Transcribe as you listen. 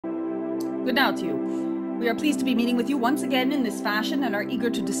Good now to you. We are pleased to be meeting with you once again in this fashion and are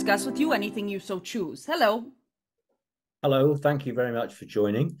eager to discuss with you anything you so choose. Hello. Hello, thank you very much for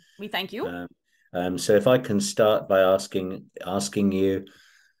joining. We thank you. So if I can start by asking you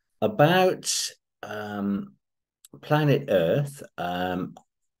about um, planet Earth,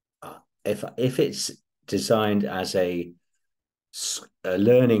 if it's designed as a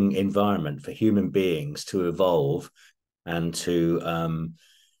learning environment for human beings to evolve and to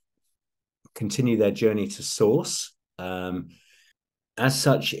continue their journey to source, as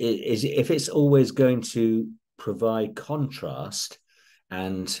such, is if it's always going to provide contrast,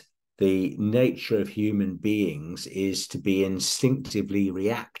 and the nature of human beings is to be instinctively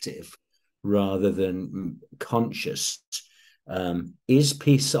reactive rather than conscious, is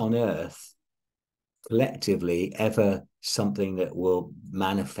peace on earth collectively ever something that will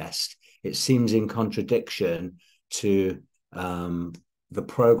manifest? It seems in contradiction to the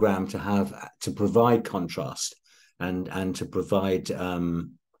program to provide contrast and to provide uh,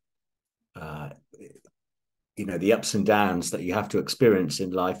 the ups and downs that you have to experience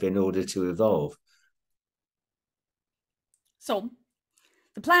in life in order to evolve. So,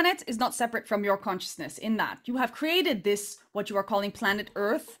 the planet is not separate from your consciousness in that you have created this, what you are calling planet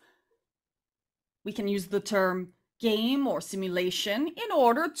Earth. We can use the term game or simulation in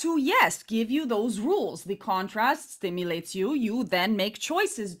order to, yes, give you those rules. The contrast stimulates you. You then make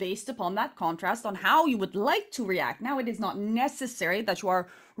choices based upon that contrast on how you would like to react. Now, it is not necessary that you are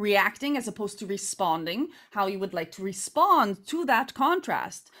reacting as opposed to responding, how you would like to respond to that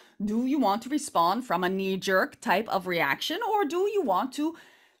contrast. Do you want to respond from a knee-jerk type of reaction, or do you want to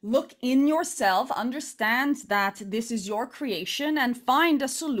look in yourself, understand that this is your creation, and find a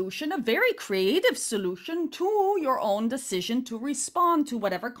solution, a very creative solution to your own decision to respond to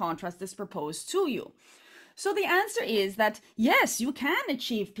whatever contrast is proposed to you? So the answer is that yes, you can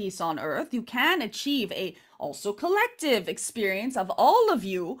achieve peace on earth. You can achieve a also collective experience of all of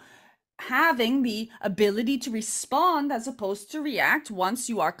you having the ability to respond as opposed to react once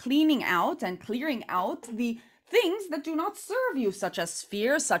you are cleaning out and clearing out the things that do not serve you, such as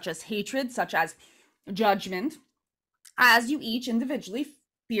fear, such as hatred, such as judgment, as you each individually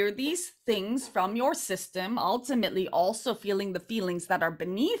fear these things from your system, ultimately also feeling the feelings that are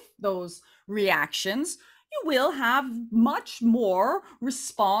beneath those reactions, you will have much more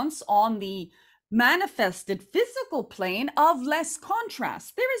response on the manifested physical plane of less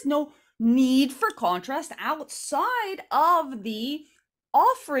contrast. There is no need for contrast outside of the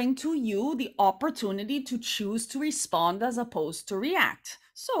offering to you the opportunity to choose to respond as opposed to react.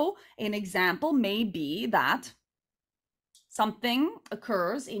 So an example may be that something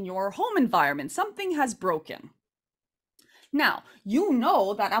occurs in your home environment, something has broken. Now, you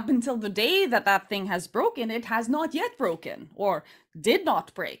know that up until the day that that thing has broken, it has not yet broken, or did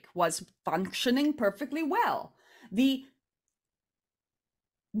not break, was functioning perfectly well. The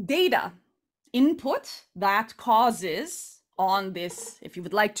data input that causes on this, if you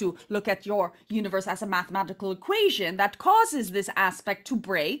would like to look at your universe as a mathematical equation, that causes this aspect to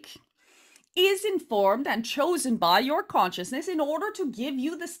break, is informed and chosen by your consciousness in order to give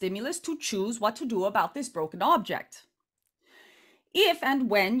you the stimulus to choose what to do about this broken object. If and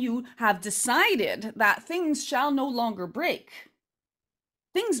when you have decided that things shall no longer break,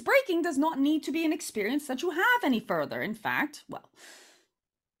 things breaking does not need to be an experience that you have any further. In fact, well,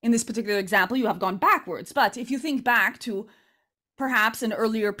 in this particular example, you have gone backwards. But if you think back to perhaps an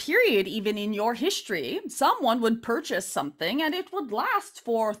earlier period, even in your history, someone would purchase something and it would last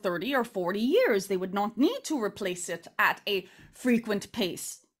for 30 or 40 years. They would not need to replace it at a frequent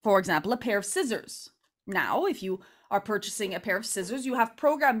pace. For example, a pair of scissors. Now, if you are purchasing a pair of scissors, you have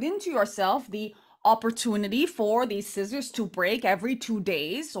programmed into yourself the opportunity for these scissors to break every 2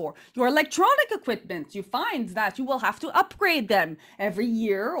 days, or your electronic equipment, you find that you will have to upgrade them every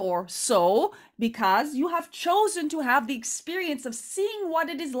year or so because you have chosen to have the experience of seeing what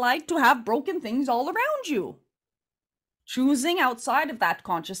it is like to have broken things all around you. Choosing outside of that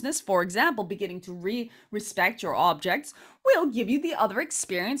consciousness, for example, beginning to respect your objects, will give you the other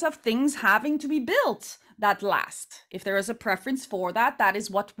experience of things having to be built that last. If there is a preference for that, that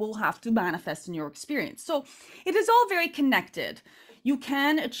is what will have to manifest in your experience. So it is all very connected. You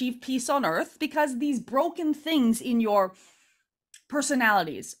can achieve peace on earth because these broken things in your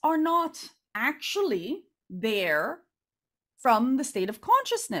personalities are not actually there from the state of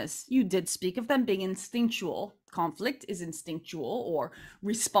consciousness. You did speak of them being instinctual. Conflict is instinctual, or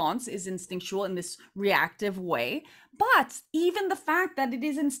response is instinctual in this reactive way. But even the fact that it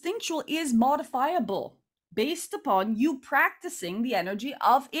is instinctual is modifiable based upon you practicing the energy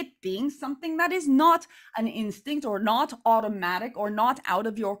of it being something that is not an instinct or not automatic or not out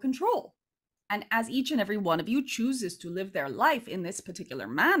of your control. And as each and every one of you chooses to live their life in this particular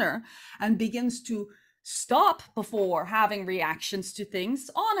manner and begins to stop before having reactions to things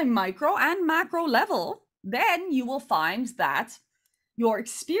on a micro and macro level, then you will find that your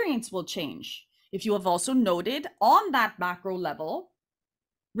experience will change. If you have also noted on that macro level,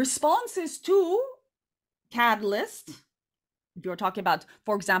 responses to catalysts, if you're talking about,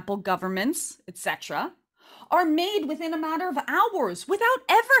 for example, governments, etc., are made within a matter of hours without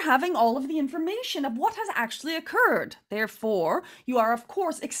ever having all of the information of what has actually occurred. Therefore, you are, of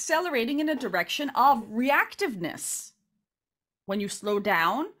course, accelerating in a direction of reactiveness. When you slow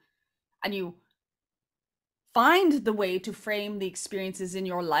down and you find the way to frame the experiences in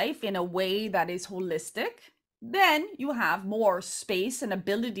your life in a way that is holistic, then you have more space and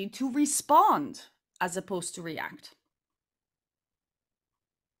ability to respond as opposed to react.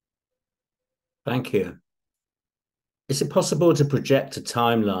 Thank you. Is it possible to project a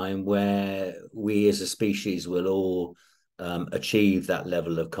timeline where we as a species will all achieve that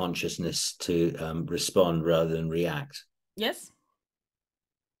level of consciousness to respond rather than react? Yes.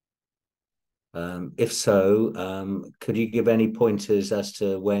 If so, could you give any pointers as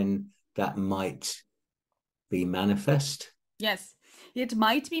to when that might be manifest? Yes. It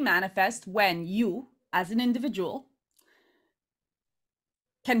might be manifest when you, as an individual,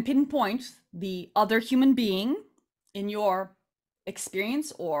 can pinpoint the other human being in your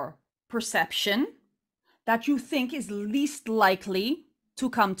experience or perception that you think is least likely to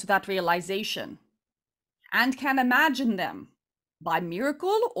come to that realization, and can imagine them by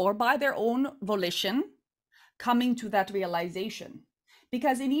miracle or by their own volition coming to that realization.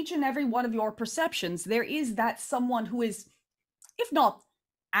 Because in each and every one of your perceptions, there is that someone who is, if not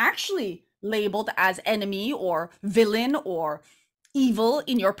actually labeled as enemy or villain or evil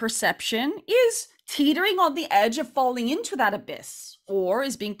in your perception, is teetering on the edge of falling into that abyss, or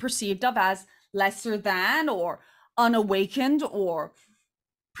is being perceived of as lesser than or unawakened or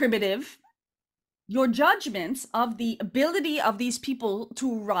primitive. Your judgments of the ability of these people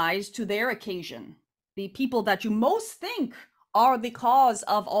to rise to their occasion, the people that you most think are the cause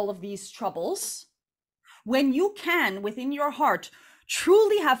of all of these troubles, when you can, within your heart,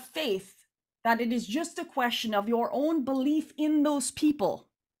 truly have faith that it is just a question of your own belief in those people,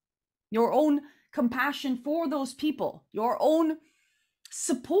 your own compassion for those people, your own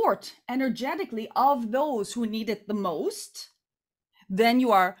support energetically of those who need it the most, then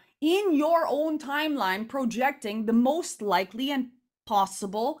you are in your own timeline projecting the most likely and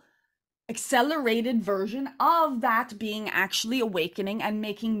possible accelerated version of that being actually awakening and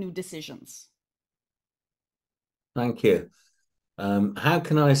making new decisions. Thank you. How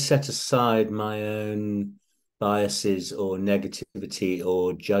can I set aside my own biases or negativity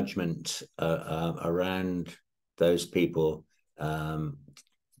or judgment around those people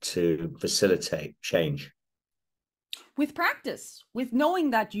to facilitate change? With practice, with knowing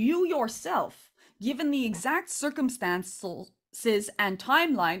that you yourself, given the exact circumstances and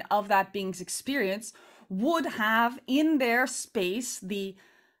timeline of that being's experience, would have in their space the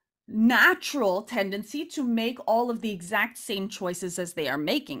natural tendency to make all of the exact same choices as they are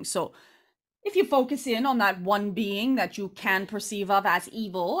making. So if you focus in on that one being that you can perceive of as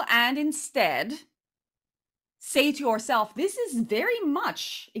evil, and instead say to yourself, this is very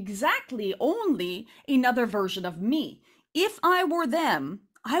much exactly only another version of me. If I were them,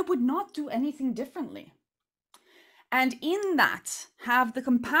 I would not do anything differently. And in that, have the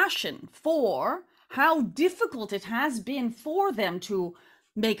compassion for how difficult it has been for them to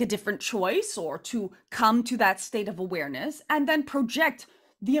make a different choice or to come to that state of awareness, and then project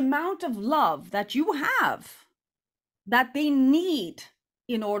the amount of love that you have that they need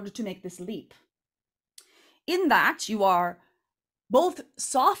in order to make this leap. In that, you are both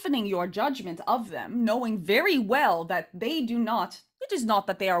softening your judgment of them, knowing very well that they do not, it is not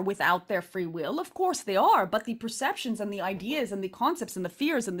that they are without their free will. Of course they are, but the perceptions and the ideas and the concepts and the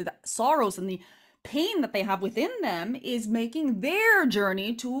fears and the sorrows and the pain that they have within them is making their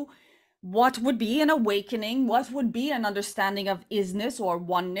journey to what would be an awakening, what would be an understanding of isness or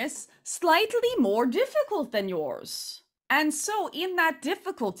oneness, slightly more difficult than yours. And so in that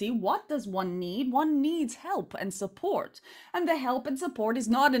difficulty, what does one need? One needs help and support. And the help and support is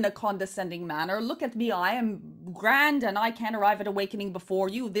not in a condescending manner. Look at me, I am grand and I can arrive at awakening before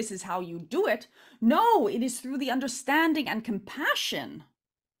you. This is how you do it. No, it is through the understanding and compassion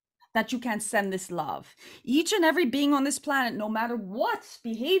that you can send this love. Each and every being on this planet, no matter what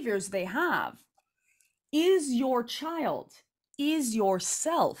behaviors they have, is your child, is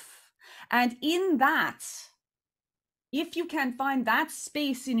yourself. And in that, if you can find that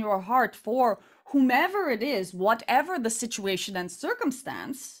space in your heart for whomever it is, whatever the situation and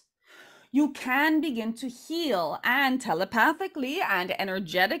circumstance, you can begin to heal and telepathically and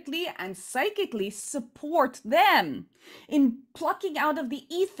energetically and psychically support them in plucking out of the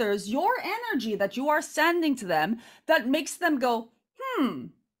ethers your energy that you are sending to them that makes them go,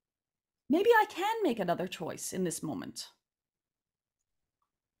 maybe I can make another choice in this moment.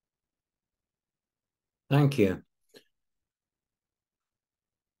 Thank you.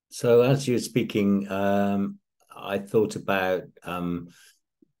 So as you're speaking, I thought about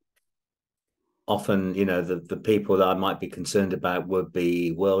often, the people that I might be concerned about would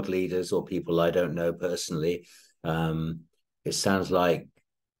be world leaders or people I don't know personally. It sounds like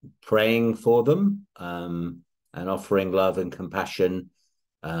praying for them and offering love and compassion.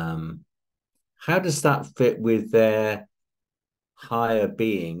 How does that fit with their higher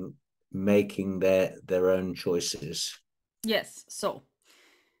being making their own choices? Yes, so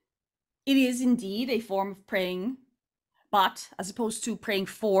it is indeed a form of praying, but as opposed to praying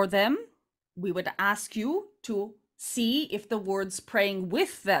for them, we would ask you to see if the words praying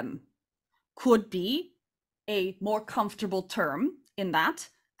with them could be a more comfortable term, in that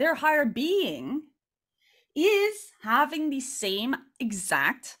their higher being is having the same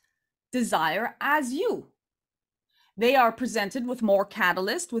exact desire as you. They are presented with more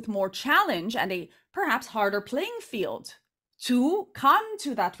catalyst, with more challenge, and a perhaps harder playing field to come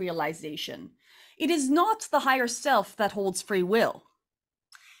to that realization. It is not the higher self that holds free will.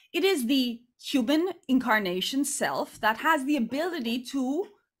 It is the human incarnation self that has the ability to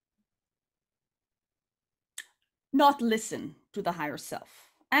not listen to the higher self.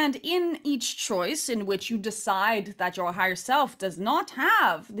 And in each choice in which you decide that your higher self does not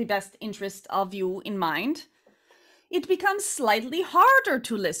have the best interest of you in mind, it becomes slightly harder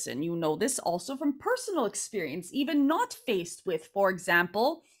to listen. You know this also from personal experience, even not faced with, for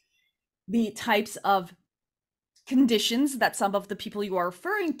example, the types of conditions that some of the people you are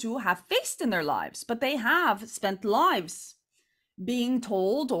referring to have faced in their lives, but they have spent lives being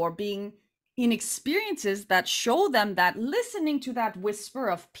told or being in experiences that show them that listening to that whisper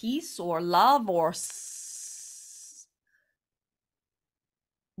of peace or love or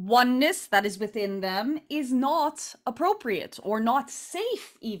oneness that is within them is not appropriate or not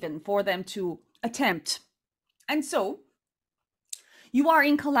safe even for them to attempt. And so you are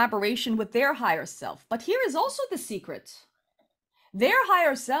in collaboration with their higher self. But here is also the secret. Their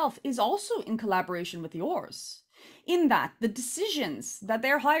higher self is also in collaboration with yours, in that the decisions that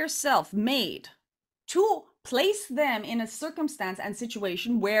their higher self made to place them in a circumstance and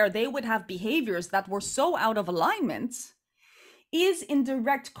situation where they would have behaviors that were so out of alignment is in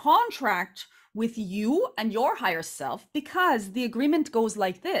direct contract with you and your higher self, because the agreement goes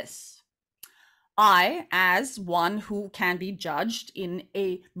like this. I, as one who can be judged in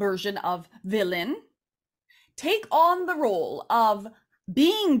a version of villain, take on the role of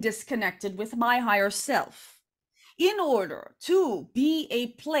being disconnected with my higher self in order to be a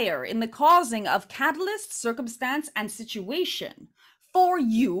player in the causing of catalyst, circumstance, and situation for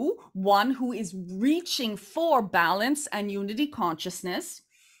you, one who is reaching for balance and unity consciousness,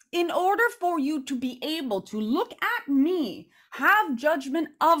 in order for you to be able to look at me, have judgment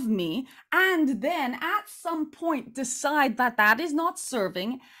of me, and then at some point decide that that is not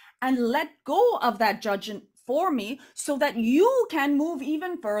serving and let go of that judgment for me so that you can move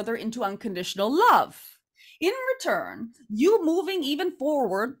even further into unconditional love. In return, you moving even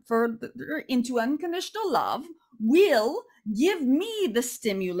further into unconditional love will give me the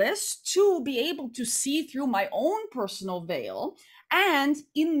stimulus to be able to see through my own personal veil, and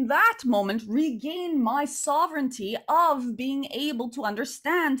in that moment regain my sovereignty of being able to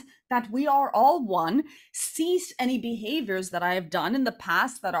understand that we are all one, cease any behaviors that I have done in the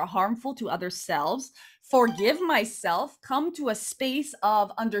past that are harmful to other selves, forgive myself, come to a space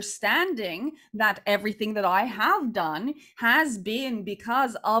of understanding that everything that I have done has been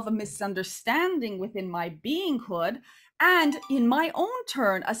because of a misunderstanding within my beinghood, and in my own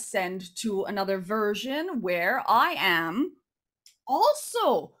turn ascend to another version where I am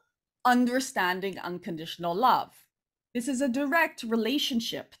also understanding unconditional love. This is a direct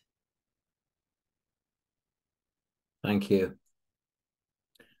relationship. Thank you.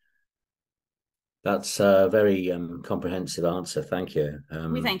 That's a very comprehensive answer. Thank you.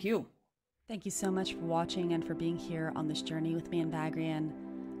 We thank you. Thank you so much for watching and for being here on this journey with me and Vagrein.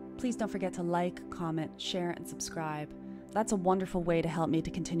 Please don't forget to like, comment, share, and subscribe. That's a wonderful way to help me to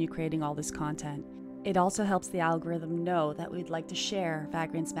continue creating all this content. It also helps the algorithm know that we'd like to share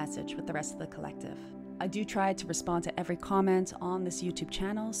Vagrein's message with the rest of the collective. I do try to respond to every comment on this YouTube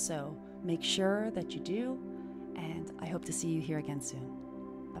channel, so make sure that you do, and I hope to see you here again soon.